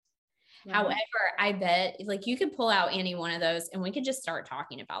Right. However, I bet like you could pull out any one of those and we could just start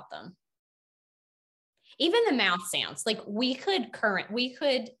talking about them. Even the mouth sounds, like we could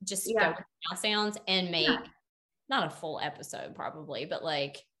just go with mouth sounds and make not a full episode probably, but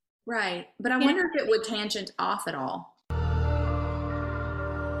like. Right. But I wonder if it would tangent off at all.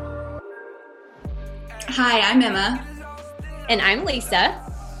 Hi, I'm Emma. And I'm Lisa.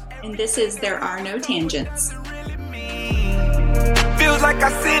 And this is There Are No Tangents. Feels like I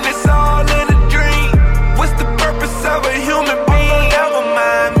seen this all in a dream. What's the purpose of a human being? Never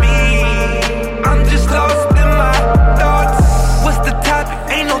mind me. I'm just lost in my thoughts. What's the topic?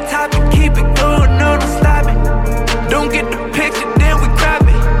 Ain't no topic. Keep it going, no, don't stop it. Don't get the picture, then we grab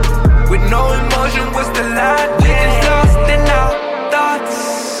it. With no emotion, what's the line? We just lost in our thoughts.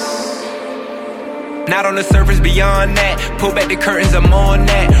 Not on the surface, beyond that. Pull back the curtains, I'm on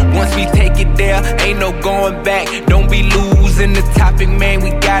that. Once we take it there, ain't no going back. Don't be losing the topic, man. We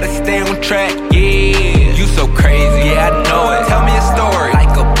gotta stay on track. Yeah, you so crazy, yeah, I know it. Tell me a story,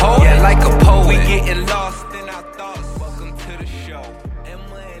 like a poet. Yeah, like a poet. We getting lost in our thoughts. Welcome to the show.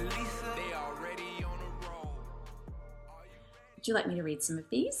 Emma and Lisa, they already on the roll. Would you like me to read some of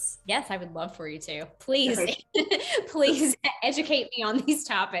these? Yes, I would love for you to. Please, Okay. please educate me on these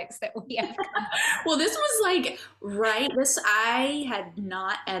topics that we have. Well, this was like, I had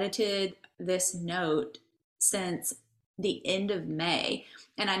not edited this note since the end of May.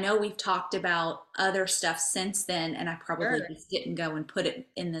 And I know we've talked about other stuff since then, and I probably just didn't go and put it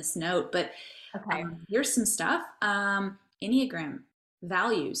in this note. But here's some stuff. Enneagram,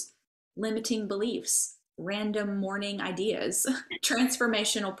 values, limiting beliefs, random morning ideas,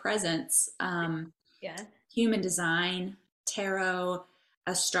 transformational presence, human design, tarot,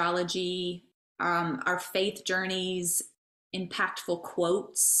 astrology, our faith journeys, impactful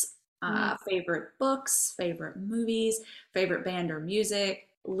quotes, favorite books, favorite movies, favorite band or music,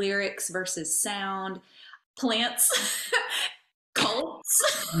 lyrics versus sound, plants,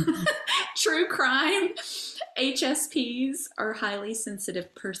 cults, true crime, HSPs or highly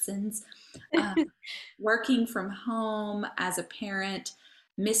sensitive persons, working from home as a parent,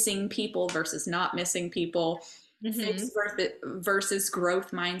 missing people versus not missing people, fixed versus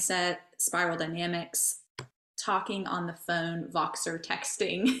growth mindset, spiral dynamics, talking on the phone, Voxer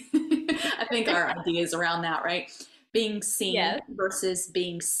texting. I think our idea is around that, right? Being seen versus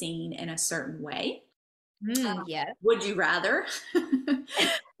being seen in a certain way. Would you rather?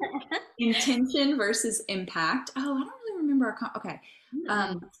 Intention versus impact. Oh, I don't really remember.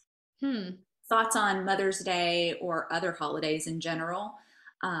 Thoughts on Mother's Day or other holidays in general.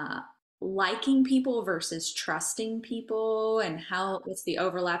 Liking people versus trusting people, and what's the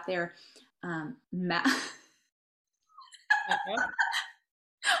overlap there?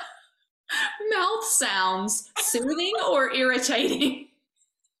 Mouth sounds, soothing or irritating?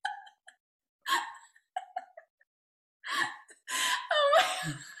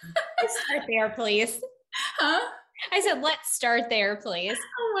 Let's start there, please. Huh? I said, let's start there, please.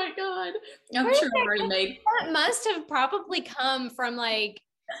 Oh my God. I'm sure I already made. That must have probably come from like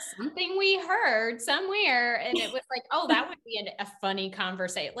something we heard somewhere. And it was like, oh, that would be a funny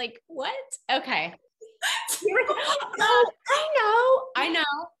conversation. Like, what? Okay. I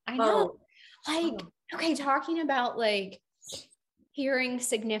know. Okay, talking about like hearing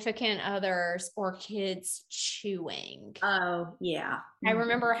significant others or kids chewing. Oh, yeah. I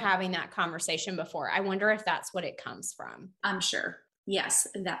remember having that conversation before. I wonder if that's what it comes from. I'm sure. Yes,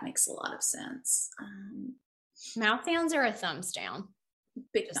 that makes a lot of sense. Mouth sounds or a thumbs down?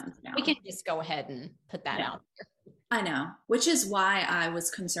 Big thumbs down. We can just go ahead and put that out there. I know, which is why I was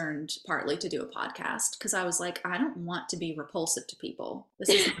concerned partly to do a podcast, because I was like, I don't want to be repulsive to people. This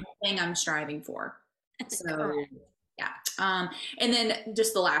is the thing I'm striving for. So, yeah. And then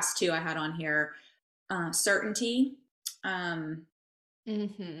just the last two I had on here, certainty. And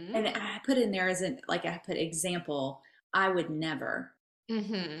I put in there as I put example, I would never.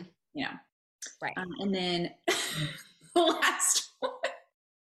 You know. Right. And then the last one.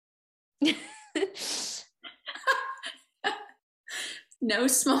 No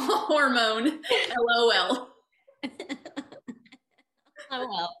small hormone. LOL.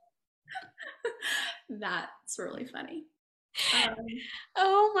 LOL. That's really funny.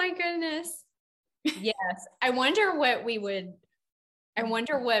 Oh my goodness. Yes. I wonder what we were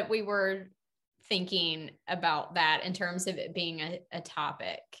thinking about that in terms of it being a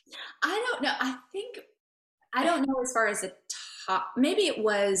topic. I don't know. I don't know as far as a top. Maybe it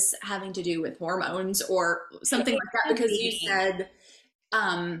was having to do with hormones or something like that, because you said,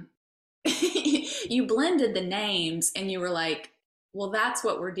 you blended the names and you were like, well, that's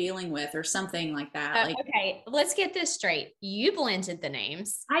what we're dealing with, or something like that. Like, Okay, let's get this straight. You blended the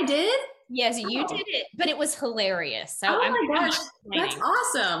names. I did? Yes, you Oh. did it, but it was hilarious. So Oh I'm my gosh, that's explaining.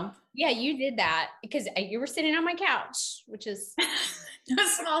 awesome. Yeah, you did that because you were sitting on my couch, which is A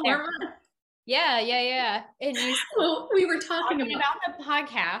small there. hormone. Yeah. And you Well, we were talking about the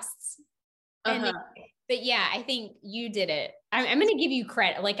podcasts. And uh-huh. but yeah, I think you did it. I'm going to give you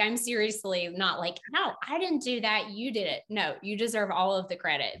credit. Like, I'm seriously not like, no, I didn't do that. You did it. No, you deserve all of the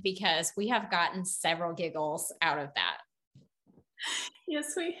credit because we have gotten several giggles out of that.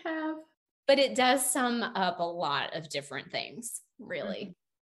 Yes, we have. But it does sum up a lot of different things, really.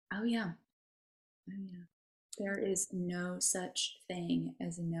 Oh yeah. Oh yeah. There is no such thing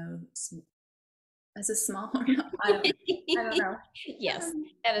as a small hormone. I don't know. Yes,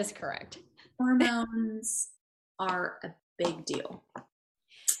 that is correct. Hormones are a big deal.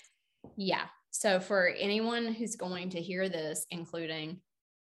 Yeah. So for anyone who's going to hear this, including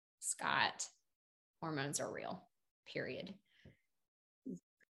Scott, hormones are real. Period.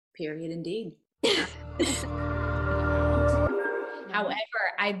 Period indeed. However,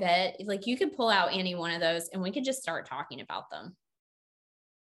 I bet like you could pull out any one of those and we could just start talking about them.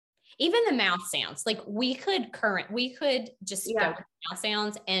 Even the mouth sounds, like we could just go with mouth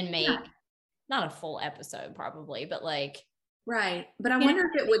sounds and make not a full episode probably, but like. Right. But I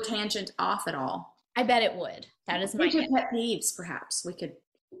wonder if it would tangent off at all. I bet it would. That is my pet peeves, perhaps. We could.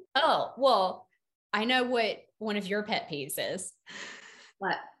 Oh, well, I know what one of your pet peeves is.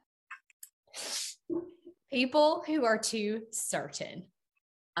 What? People who are too certain.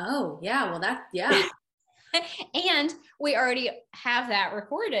 Oh, yeah. Well, yeah. And we already have that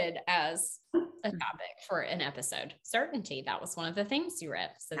recorded as a topic for an episode. Certainty. That was one of the things you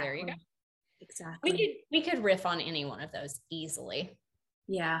read. So there you go. Exactly. We could riff on any one of those easily.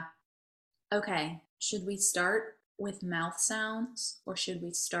 Yeah. Okay. Should we start with mouth sounds or should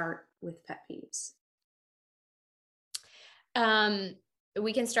we start with pet peeves?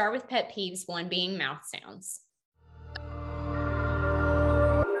 We can start with pet peeves, one being mouth sounds.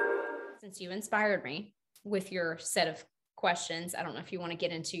 Since you inspired me with your set of questions, I don't know if you want to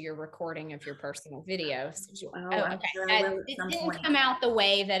get into your recording of your personal videos. Okay. It didn't come out the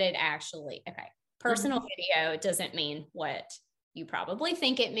way that it actually, okay. Personal video doesn't mean what you probably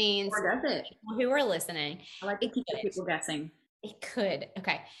think it means. Or does it? People who are listening. I like to keep people guessing. It could.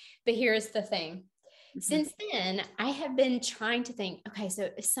 Okay. But here's the thing. Since then, I have been trying to think, okay, so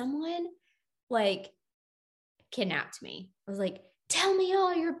if someone like kidnapped me, I was like, tell me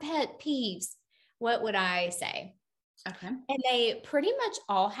all your pet peeves. What would I say? Okay. And they pretty much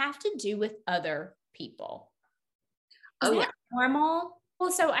all have to do with other people. Is that normal?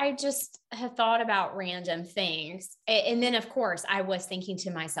 Well, so I just have thought about random things. And then, of course, I was thinking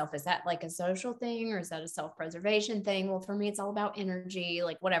to myself, is that like a social thing or is that a self-preservation thing? Well, for me, it's all about energy,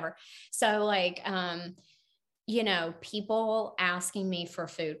 like whatever. So like, you know, people asking me for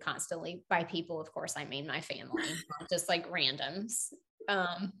food constantly. By people, of course, I mean my family, not just like randoms,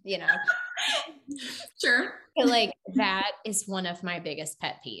 you know. Sure. So like that is one of my biggest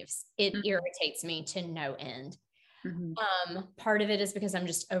pet peeves. It irritates me to no end. Part of it is because I'm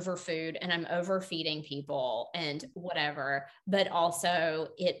just over food and I'm overfeeding people and whatever, but also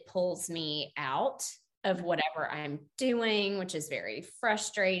it pulls me out of whatever I'm doing, which is very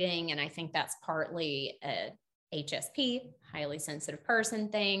frustrating. And I think that's partly a HSP, highly sensitive person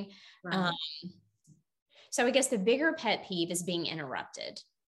thing. Right. So I guess the bigger pet peeve is being interrupted,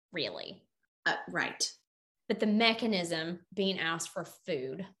 really. Right. But the mechanism being asked for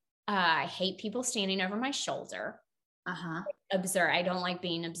food, I hate people standing over my shoulder. Observe. I don't like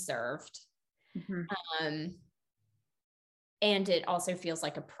being observed. And it also feels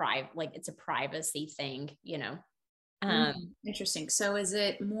like it's a privacy thing, you know. Interesting. So is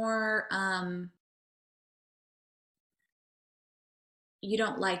it more you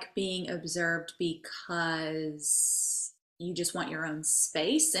don't like being observed because you just want your own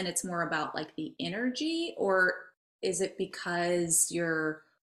space and it's more about like the energy, or is it because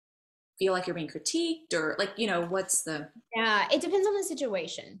feel like you're being critiqued, or like, you know, what's the... Yeah, it depends on the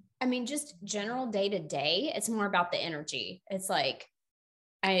situation. I mean, just general day to day, it's more about the energy. It's like,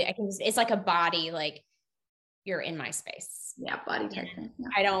 it's like a body, like you're in my space. Yeah, body type thing. Yeah.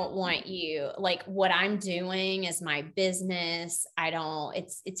 I don't want you, like what I'm doing is my business.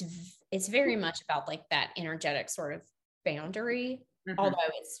 It's very much about like that energetic sort of boundary, although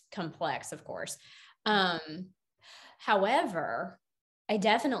it's complex, of course. However, I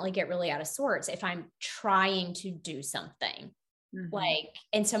definitely get really out of sorts if I'm trying to do something. like,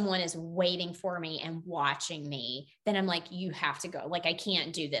 and someone is waiting for me and watching me, then I'm like, you have to go. Like, I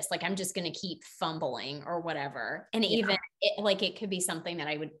can't do this. Like, I'm just going to keep fumbling or whatever. And even like, it could be something that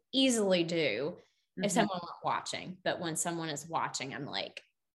I would easily do if someone weren't watching. But when someone is watching, I'm like,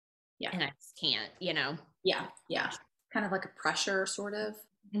 and I just can't, you know? Yeah. Yeah. Kind of like a pressure sort of.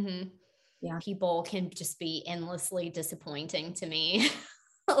 Yeah. People can just be endlessly disappointing to me.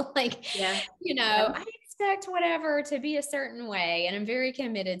 Like, you know, I expect whatever to be a certain way, and I'm very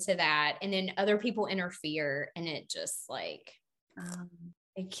committed to that. And then other people interfere, and it just like,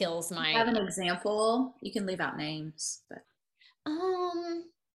 it kills my. Have an example. You can leave out names, but.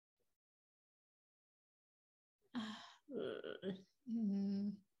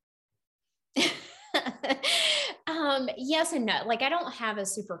 Yes and no. Like, I don't have a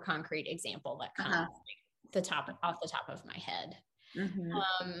super concrete example that comes off the top of my head.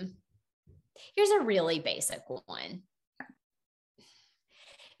 Here's a really basic one.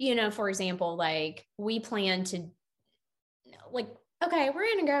 You know, for example, like, we plan to, like, okay, we're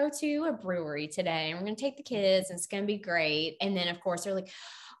going to go to a brewery today and we're going to take the kids and it's going to be great. And then, of course, they're like,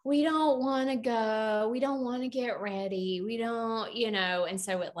 we don't want to go. We don't want to get ready. We don't, you know, and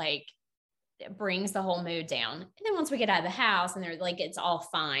so it like, it brings the whole mood down. And then once we get out of the house and they're like, it's all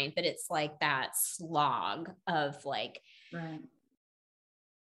fine, but it's like that slog of like,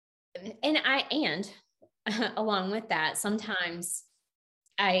 and along with that, sometimes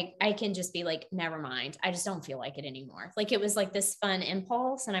I can just be like, never mind. I just don't feel like it anymore. Like, it was like this fun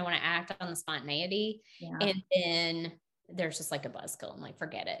impulse and I want to act on the spontaneity. And then there's just like a buzzkill. I'm like,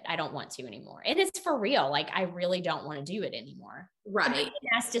 forget it. I don't want to anymore. And it's for real. Like, I really don't want to do it anymore. And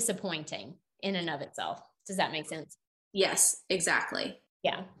that's disappointing in and of itself. Does that make sense? Yes, exactly.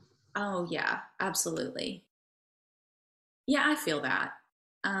 Yeah. Oh yeah, absolutely. Yeah, I feel that.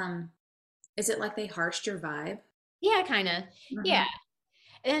 Is it like they harshed your vibe? Yeah, kind of. Yeah.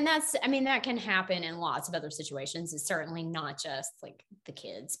 And that's, I mean, that can happen in lots of other situations. It's certainly not just like the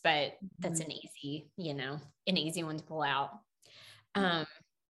kids, but that's an easy, you know, an easy one to pull out.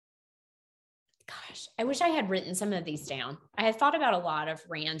 Gosh, I wish I had written some of these down. I had thought about a lot of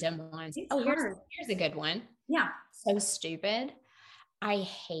random ones. Here's a good one. Yeah. So stupid. I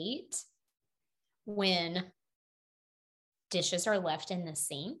hate when dishes are left in the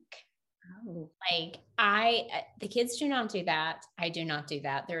sink. Like, the kids do not do that. I do not do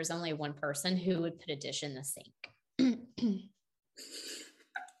that. There is only one person who would put a dish in the sink.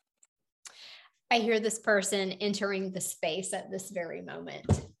 I hear this person entering the space at this very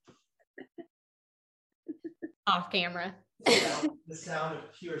moment. Off camera. The sound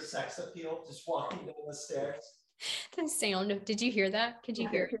of pure sex appeal just walking down the stairs. The sound of, did you hear that? Could you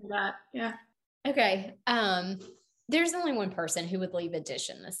hear that? Yeah. Okay. There's only one person who would leave a dish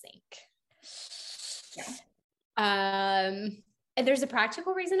in the sink. And there's a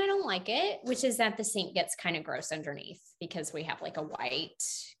practical reason I don't like it, which is that the sink gets kind of gross underneath because we have like a white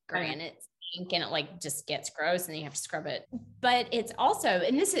granite sink and it like just gets gross and then you have to scrub it. But it's also,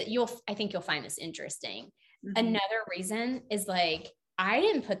 and this is, I think you'll find this interesting. Another reason is like, I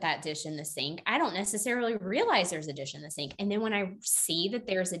didn't put that dish in the sink. I don't necessarily realize there's a dish in the sink. And then when I see that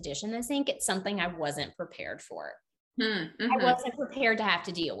there's a dish in the sink, it's something I wasn't prepared for. I wasn't prepared to have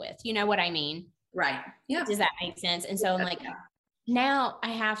to deal with. You know what I mean? Right. Yeah. Does that make sense? And so I'm like, now I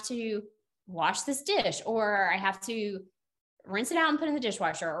have to wash this dish or I have to rinse it out and put it in the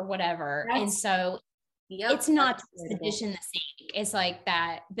dishwasher or whatever. And so it's not the dish in the sink. It's like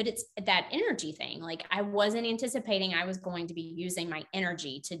that, but it's that energy thing. Like, I wasn't anticipating I was going to be using my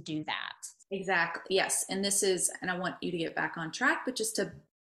energy to do that. Exactly. Yes. And this is, and I want you to get back on track, but just to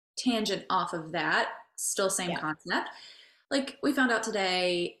tangent off of that, still same concept. Like, we found out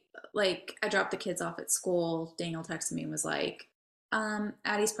today, like, I dropped the kids off at school. Daniel texted me and was like,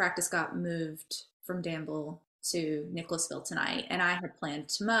 Addie's practice got moved from Danville to Nicholasville tonight. And I had planned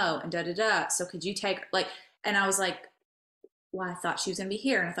to mow and da-da-da. So could you take her? Like, and I was like, well, I thought she was going to be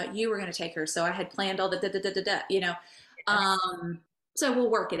here. And I thought you were going to take her. So I had planned all the da-da-da-da-da, you know. So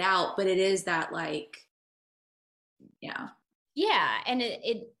we'll work it out. But it is that, like, yeah. And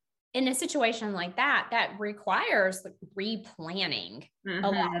it in a situation like that, that requires like replanning a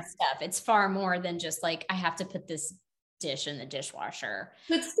lot of stuff. It's far more than just like, I have to put this dish in the dishwasher.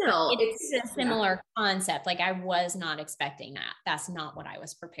 But still, it's a similar concept. Like, I was not expecting that. That's not what I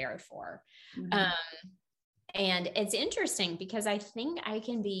was prepared for. And it's interesting because I think I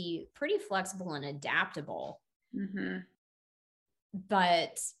can be pretty flexible and adaptable.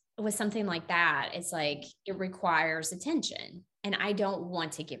 But with something like that, it's like, it requires attention. And I don't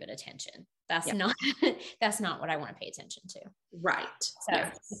want to give it attention. That's not, that's not what I want to pay attention to. Right. So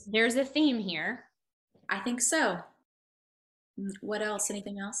there's a theme here. I think so. What else?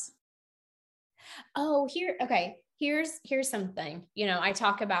 Anything else? Oh, okay. Here's something. I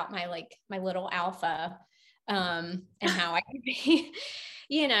talk about my little alpha, and how I can be,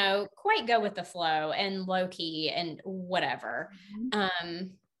 quite go with the flow and low key and whatever.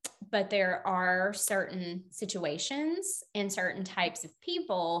 Um, but there are certain situations and certain types of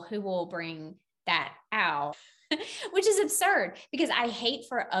people who will bring that out, which is absurd because I hate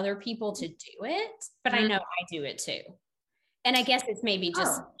for other people to do it, but I know I do it too. And I guess it's maybe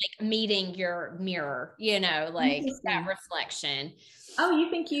just Oh, like meeting your mirror, like that interesting. reflection. Oh, you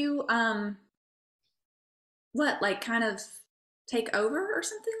think you what, like kind of take over or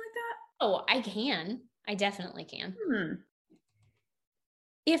something like Oh, I can. I definitely can. that?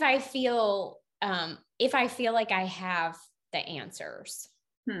 If I feel like I have the answers,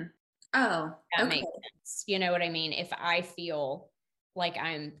 Hmm. Oh, that okay. makes sense. You know what I mean? If I feel like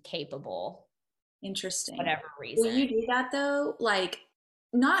I'm capable, Interesting. whatever Will reason. you do that though? Like,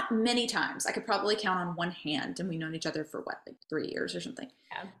 not many times. I could probably count on one hand, and we've known each other for what, like 3 years or something.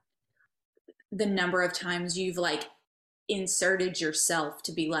 Yeah. The number of times you've like inserted yourself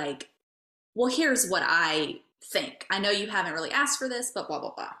to be like, well, here's what I think. I know you haven't really asked for this, but blah,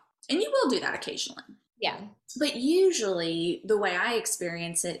 blah, blah. And you will do that occasionally. Yeah. But usually, the way I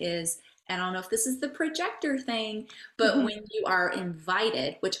experience it is, and I don't know if this is the projector thing, but when you are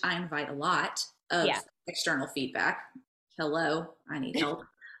invited, which I invite a lot of Yeah. external feedback, hello, I need help.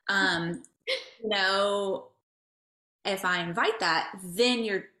 Um, you know, if I invite that, then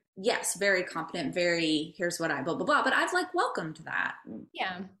you're, yes, very competent, very, here's what I, blah, blah, blah. But I've like welcomed that.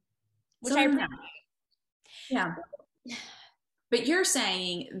 Yeah. Which So I I don't appreciate. know. Yeah. But you're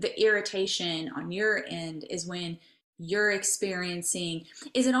saying the irritation on your end is when you're experiencing,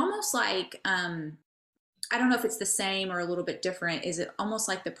 is it almost like, I don't know if it's the same or a little bit different. Is it almost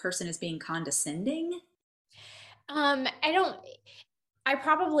like the person is being condescending? I don't, I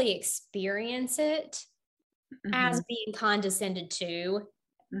probably experience it Mm-hmm. as being condescended to,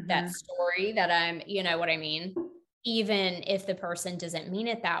 that Mm-hmm. story that you know what I mean? Even if the person doesn't mean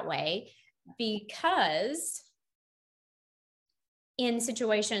it that way, because in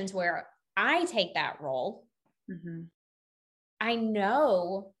situations where I take that role, Mm-hmm. I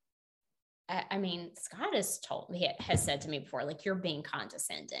know, I mean, Scott has said to me before, like, you're being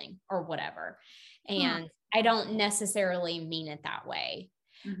condescending or whatever. Huh. And I don't necessarily mean it that way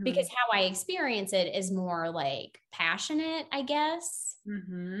Mm-hmm. because how I experience it is more like passionate, I guess.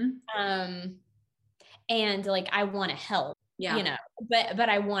 Mm-hmm. Um, and like I want to help, Yeah. but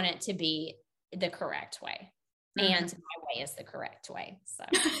I want it to be the correct way. And Mm-hmm. my way is the correct way. So,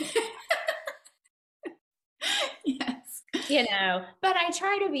 Yes. but I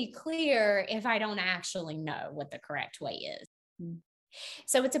try to be clear if I don't actually know what the correct way is.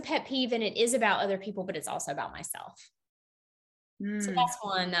 So it's a pet peeve and it is about other people, but it's also about myself. So Mm. that's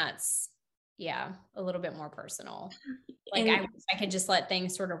one that's, yeah, a little bit more personal. Like And I wish I could just let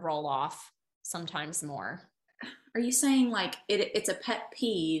things sort of roll off sometimes more. are you saying like it's a pet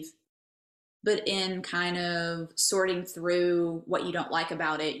peeve, but in kind of sorting through what you don't like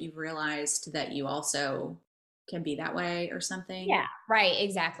about it, you realized that you also can be that way or something? Yeah, right,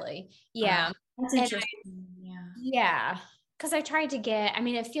 exactly. Uh, Yeah. that's And interesting. Yeah. yeah, because I tried to get, I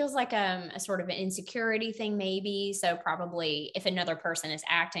mean, it feels like a sort of an insecurity thing, maybe. So, probably if another person is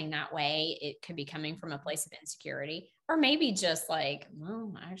acting that way, it could be coming from a place of insecurity, or maybe just like,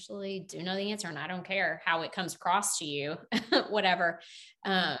 well, I actually do know the answer and I don't care how it comes across to you, whatever.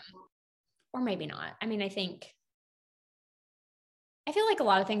 Um, or maybe not. I mean, I feel like a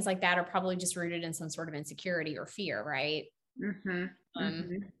lot of things like that are probably just rooted in some sort of insecurity or fear, right? Mm-hmm.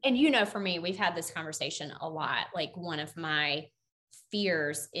 Mm-hmm. And for me, we've had this conversation a lot. Like one of my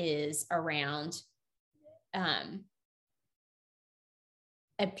fears is around um,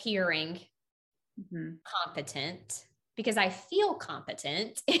 appearing Mm-hmm. competent because I feel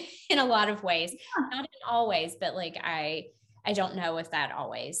competent in a lot of ways, not in all ways, but like I don't know if that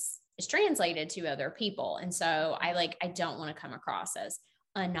always is translated to other people. And so I don't want to come across as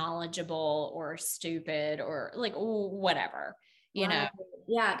unknowledgeable or stupid or like whatever, Right.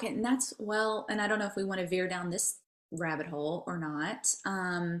 Yeah. Okay. And that's, well, and I don't know if we want to veer down this rabbit hole or not.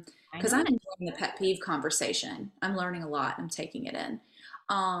 Why Because I'm not? enjoying the pet peeve conversation. I'm learning a lot. I'm taking it in.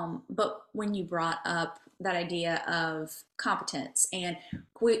 But when you brought up that idea of competence, and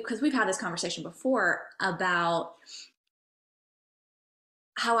because we've had this conversation before about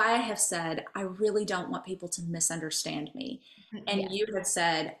how I have said, I really don't want people to misunderstand me. And Yes. you have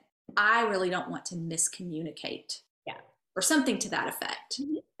said, I really don't want to miscommunicate Yeah. or something to that effect.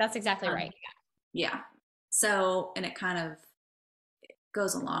 That's exactly Um, right. yeah. So, and it kind of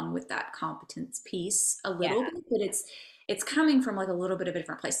goes along with that competence piece a Yeah. little bit, but it's coming from like a little bit of a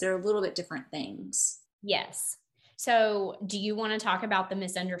different place. They're a little bit different things. Yes. So, do you want to talk about the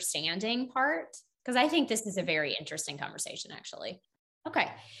misunderstanding part? Because I think this is a very interesting conversation, actually. Okay.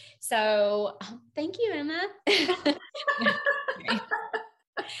 So, thank you, Emma.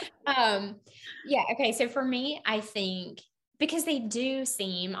 Yeah. Okay. So, for me, I think because they do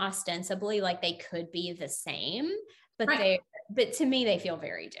seem ostensibly like they could be the same, but Right. but to me, they feel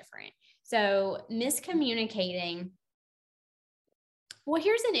very different. So, miscommunicating. Well,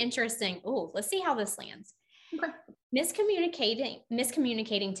 here's an interesting, let's see how this lands. Okay.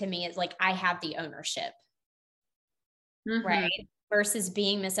 Miscommunicating to me is like I have the ownership, right? Versus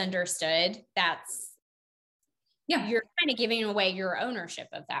being misunderstood. That's, Yeah. you're kind of giving away your ownership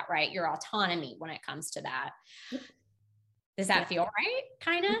of that, right? Your autonomy when it comes to that. Does that feel right?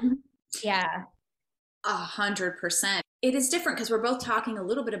 Kind of? Mhm. Yeah. 100%. It is different because we're both talking a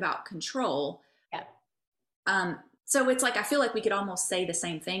little bit about control. Yeah. So it's like I feel like we could almost say the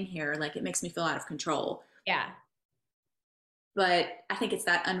same thing here. Like it makes me feel out of control. Yeah. But I think it's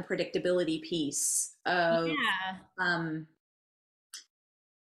that unpredictability piece of Yeah.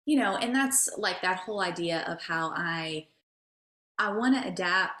 and that's like that whole idea of how I want to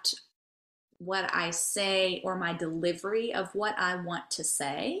adapt what I say or my delivery of what I want to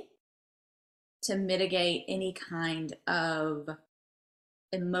say to mitigate any kind of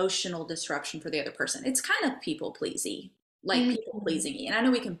emotional disruption for the other person. It's kind of people pleasing, like people pleasing. And I know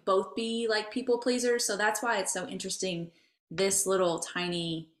we can both be like people pleasers. So that's why it's so interesting, this little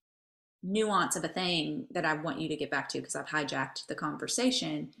tiny nuance of a thing that I want you to get back to because I've hijacked the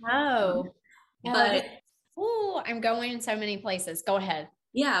conversation. Oh. But I'm going in so many places. Go ahead.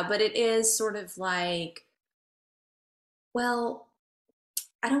 yeah, but it is sort of like, well,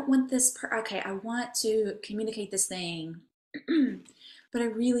 I don't want this okay, I want to communicate this thing, but I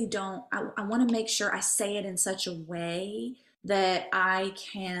really don't. I want to make sure I say it in such a way that I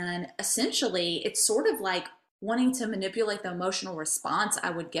can essentially, it's sort of like wanting to manipulate the emotional response I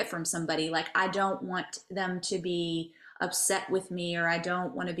would get from somebody. Like, I don't want them to be upset with me, or I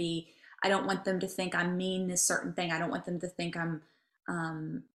don't want them to think I mean this certain thing. I don't want them to think I'm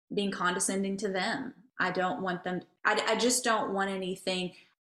being condescending to them. I don't want them, I just don't want anything.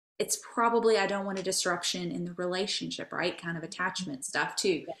 It's probably, I don't want a disruption in the relationship, right? Kind of attachment stuff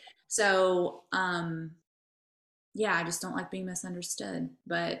too. So, yeah, I just don't like being misunderstood,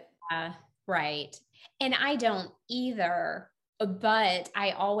 but Right. And I don't either, but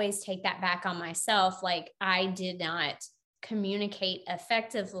I always take that back on myself. Like I did not communicate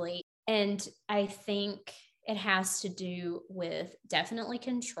effectively. And I think it has to do with definitely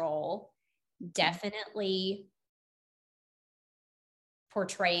control, definitely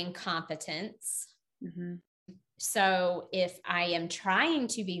portraying competence. mm-hmm. So if I am trying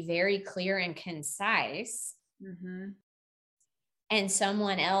to be very clear and concise, Mm-hmm. and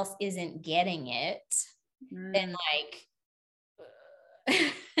someone else isn't getting it, then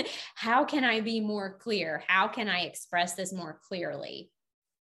like, how can I be more clear? How can I express this more clearly?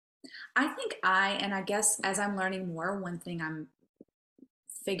 I think and I guess as I'm learning more, one thing I'm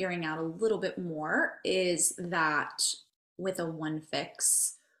figuring out a little bit more is that with a one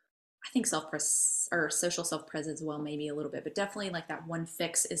fix, I think or social self pres as well, maybe a little bit, but definitely like that one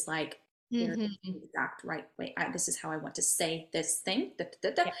fix is like, here's the exact right way. This is how I want to say this thing. Da, da,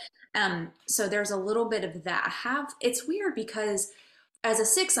 da, da. Yeah. So there's a little bit of that. It's weird because as a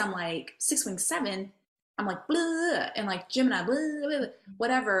 6, I'm like 6-wing-7. I'm like blah, and like Gemini, blah, blah, blah,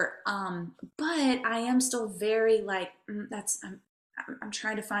 whatever. But I am still very like I'm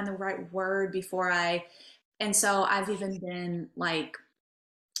trying to find the right word before and so I've even been like,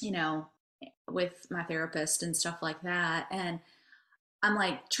 with my therapist and stuff like that, and I'm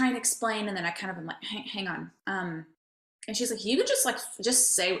like trying to explain, and then I kind of am like, hang on, and she's like, you could just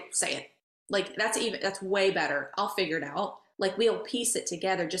say it, like that's way better. I'll figure it out. Like we'll piece it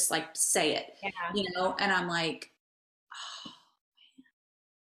together. Just like say it, And I'm like,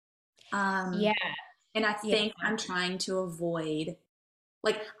 Yeah. And I think I'm trying to avoid,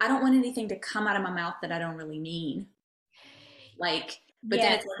 like, I don't want anything to come out of my mouth that I don't really mean. Like, but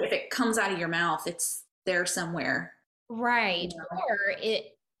then it's like if it comes out of your mouth, it's there somewhere. Right.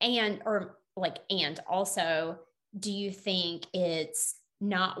 And also, do you think it's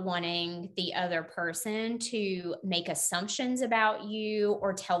not wanting the other person to make assumptions about you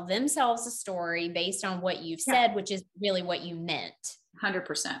or tell themselves a story based on what you've said, which is really what you meant?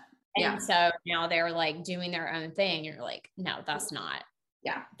 100%. Yeah. And so now they're like doing their own thing. You're like, no, that's not.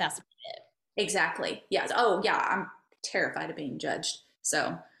 Yeah. That's not it. Exactly. Yes. Oh, yeah. I'm terrified of being judged.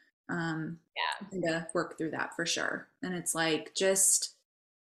 So, I'm gonna work through that for sure. And it's like, just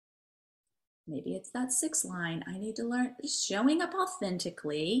maybe it's that sixth line. I need to learn showing up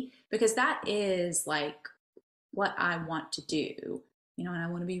authentically, because that is like what I want to do, and I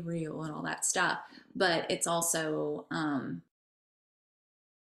want to be real and all that stuff. But it's also,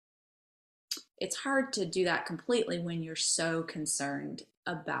 it's hard to do that completely when you're so concerned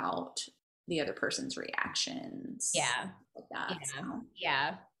about the other person's reactions. Yeah. Like that. Yeah. So.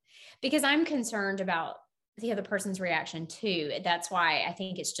 Yeah. Because I'm concerned about the other person's reaction too. That's why I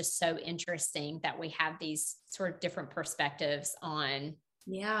think it's just so interesting that we have these sort of different perspectives on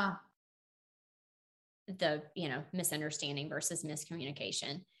the, misunderstanding versus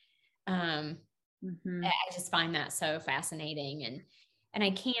miscommunication. I just find that so fascinating. And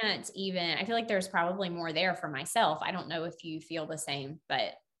I can't even, I feel like there's probably more there for myself. I don't know if you feel the same,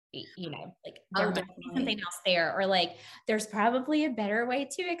 but like there might be something else there, or like there's probably a better way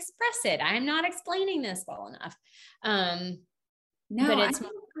to express it. I'm not explaining this well enough. No, but I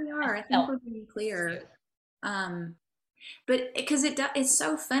think we are. I think we're being clear. But because it's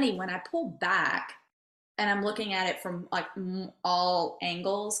so funny when I pull back and I'm looking at it from like all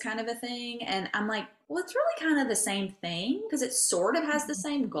angles kind of a thing. And I'm like, well, it's really kind of the same thing, because it sort of has the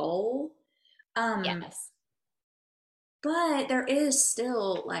same goal. Yes. But there is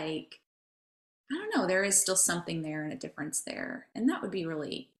still like, I don't know, there is still something there and a difference there. And that would be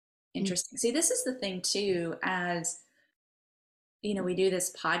really interesting. See, this is the thing too, as we do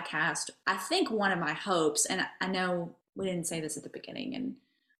this podcast. I think one of my hopes, and I know we didn't say this at the beginning and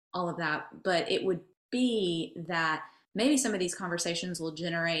all of that, but it would be that maybe some of these conversations will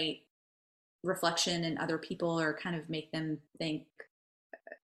generate reflection in other people, or kind of make them think,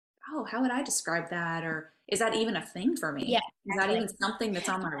 oh, how would I describe that? Or is that even a thing for me? Yeah, exactly. Is that even something that's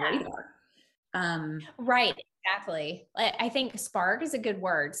on my radar? Right, exactly. I think spark is a good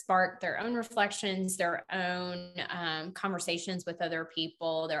word. Spark their own reflections, their own conversations with other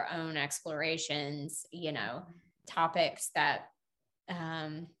people, their own explorations, topics that,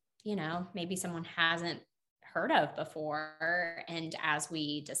 maybe someone hasn't heard of before. And as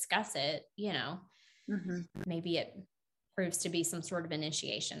we discuss it, maybe it proves to be some sort of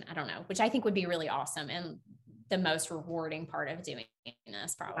initiation. I don't know, which I think would be really awesome and the most rewarding part of doing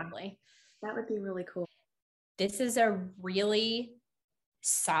this, probably. That would be really cool. This is a really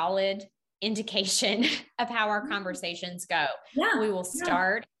solid indication of how our conversations go. Yeah. We will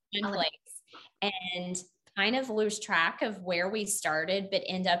start in place and kind of lose track of where we started, but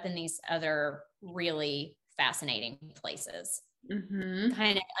end up in these other really fascinating places,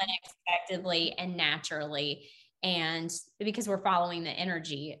 kind of unexpectedly and naturally. And because we're following the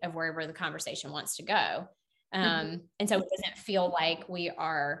energy of wherever the conversation wants to go. And so it doesn't feel like we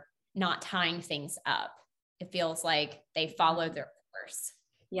are not tying things up. It feels like they follow their course.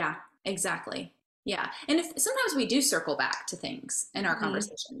 Yeah, exactly. Yeah. And sometimes we do circle back to things in our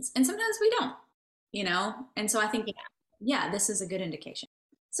conversations, and sometimes we don't, And so I think, this is a good indication.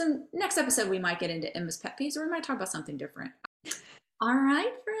 So next episode, we might get into Emma's pet peeves, or we might talk about something different. All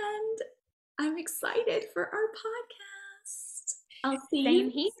right, friend. I'm excited for our podcast. I'll see you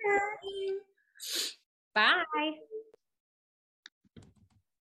here. Bye.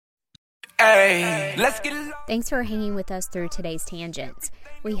 Hey, let's get it. Thanks for hanging with us through today's tangents.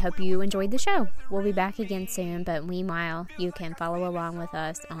 We hope you enjoyed the show. We'll be back again soon, but meanwhile, you can follow along with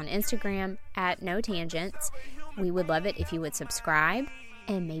us on Instagram @NoTangents. We would love it if you would subscribe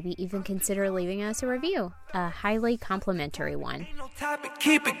and maybe even consider leaving us a review, a highly complimentary one.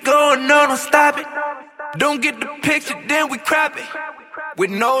 Keep it going, no, don't stop it. Don't get the picture, then we crap it.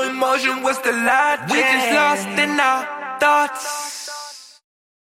 With no emotion, what's the logic? We just lost in our thoughts.